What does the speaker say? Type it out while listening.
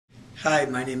Hi,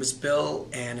 my name is Bill,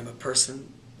 and I'm a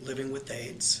person living with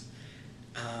AIDS.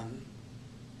 Um,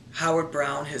 Howard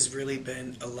Brown has really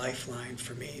been a lifeline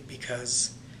for me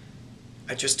because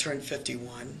I just turned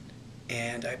 51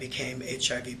 and I became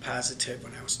HIV positive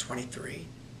when I was 23.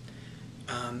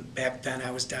 Back then I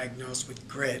was diagnosed with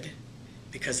GRID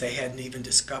because they hadn't even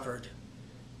discovered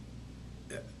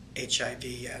HIV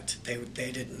yet.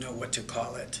 They didn't know what to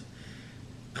call it.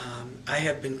 I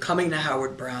have been coming to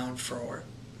Howard Brown for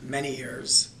many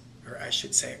years, or I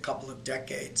should say a couple of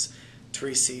decades, to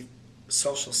receive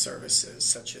social services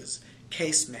such as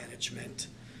case management,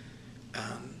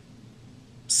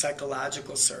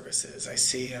 psychological services. I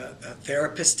see a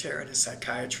therapist here and a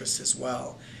psychiatrist as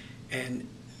well. And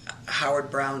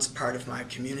Howard Brown's part of my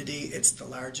community. It's the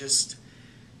largest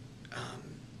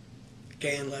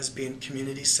gay and lesbian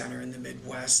community center in the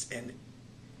Midwest, and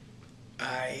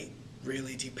I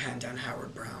really depend on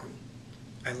Howard Brown.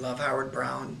 I love Howard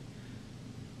Brown,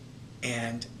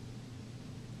 and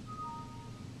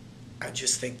I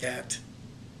just think that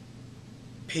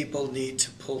people need to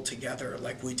pull together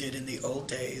like we did in the old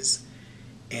days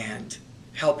and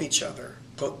help each other.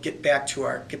 Get back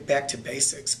to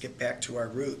basics, get back to our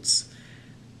roots.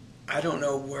 I don't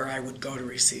know where I would go to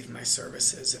receive my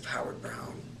services if Howard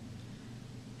Brown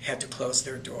had to close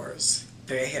their doors.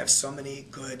 They have so many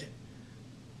good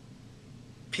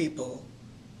people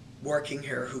working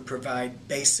here who provide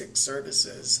basic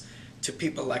services to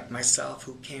people like myself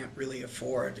who can't really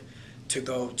afford to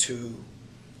go to,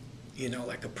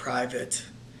 like a private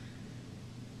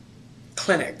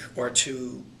clinic or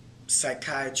to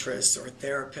psychiatrists or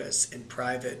therapists in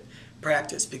private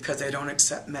practice because they don't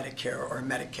accept Medicare or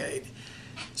Medicaid.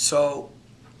 So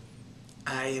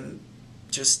I am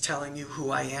just telling you who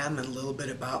I am and a little bit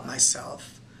about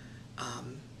myself.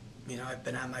 I've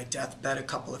been on my deathbed a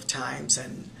couple of times,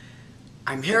 and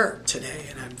I'm here today,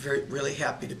 and I'm really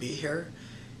happy to be here,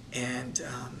 and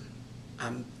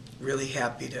I'm really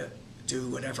happy to do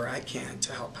whatever I can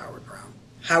to help Howard Brown.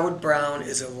 Howard Brown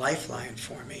is a lifeline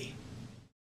for me.